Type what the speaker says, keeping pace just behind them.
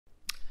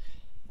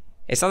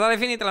È stata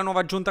definita la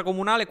nuova giunta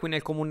comunale qui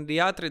nel comune di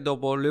Atri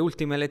dopo le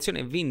ultime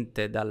elezioni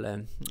vinte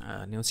dal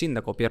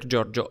neosindaco Pier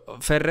Giorgio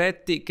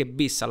Ferretti, che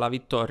bissa la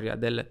vittoria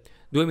del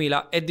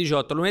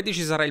 2018. Lunedì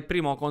ci sarà il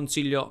primo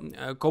consiglio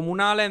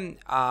comunale.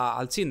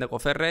 Al sindaco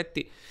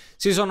Ferretti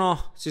si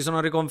sono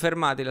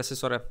riconfermati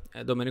l'assessore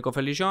Domenico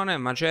Felicione,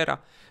 Macera,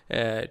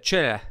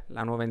 c'è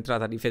la nuova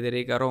entrata di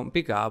Federica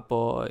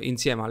Rompicapo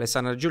insieme a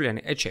Alessandra Giuliani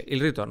e c'è il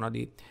ritorno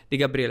di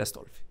Gabriele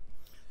Astolfi.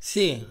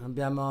 Sì,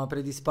 abbiamo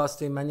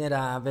predisposto in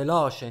maniera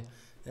veloce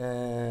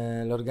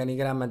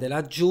l'organigramma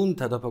della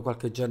giunta dopo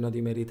qualche giorno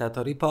di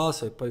meritato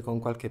riposo e poi con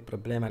qualche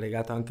problema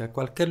legato anche a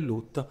qualche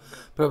lutto,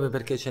 proprio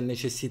perché c'è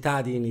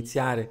necessità di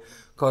iniziare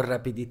con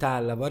rapidità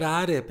a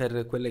lavorare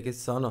per quelle che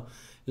sono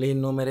le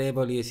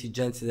innumerevoli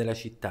esigenze della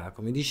città.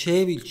 Come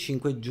dicevi, il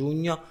 5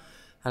 giugno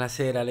alla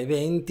sera alle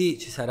 20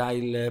 ci sarà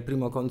il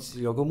primo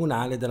consiglio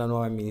comunale della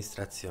nuova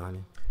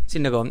amministrazione.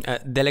 Sindaco,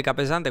 delega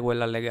pesante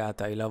quella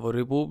allegata ai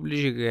lavori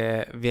pubblici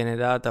che viene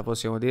data,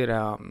 possiamo dire,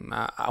 a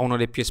uno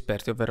dei più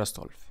esperti, ovvero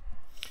Astolfi.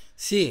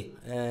 Sì,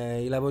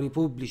 i lavori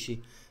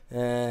pubblici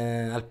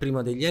al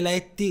primo degli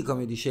eletti,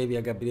 come dicevi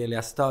a Gabriele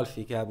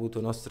Astolfi, che ha avuto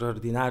uno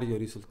straordinario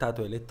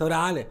risultato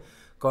elettorale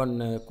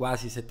con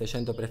quasi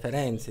 700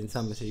 preferenze,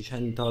 insomma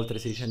 600, oltre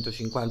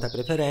 650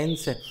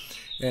 preferenze,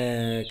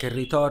 che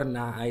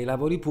ritorna ai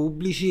lavori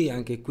pubblici.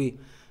 Anche qui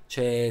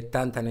c'è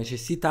tanta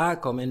necessità,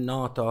 come è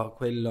noto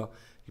il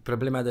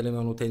problema delle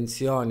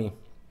manutenzioni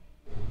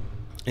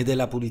e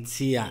della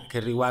pulizia, che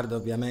riguarda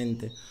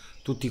ovviamente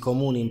tutti i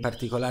comuni, in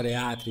particolare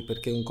Atri,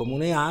 perché è un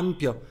comune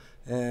ampio,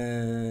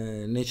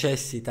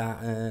 necessita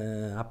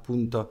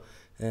appunto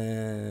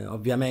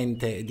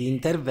ovviamente di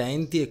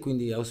interventi, e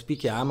quindi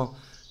auspichiamo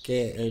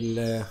che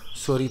il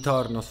suo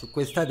ritorno su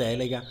questa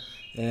delega,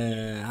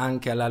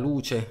 anche alla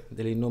luce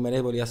delle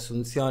innumerevoli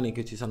assunzioni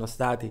che ci sono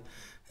stati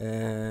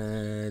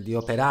di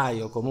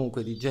operai o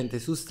comunque di gente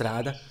su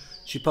strada,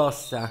 ci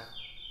possa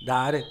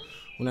dare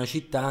una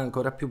città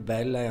ancora più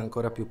bella e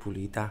ancora più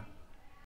pulita.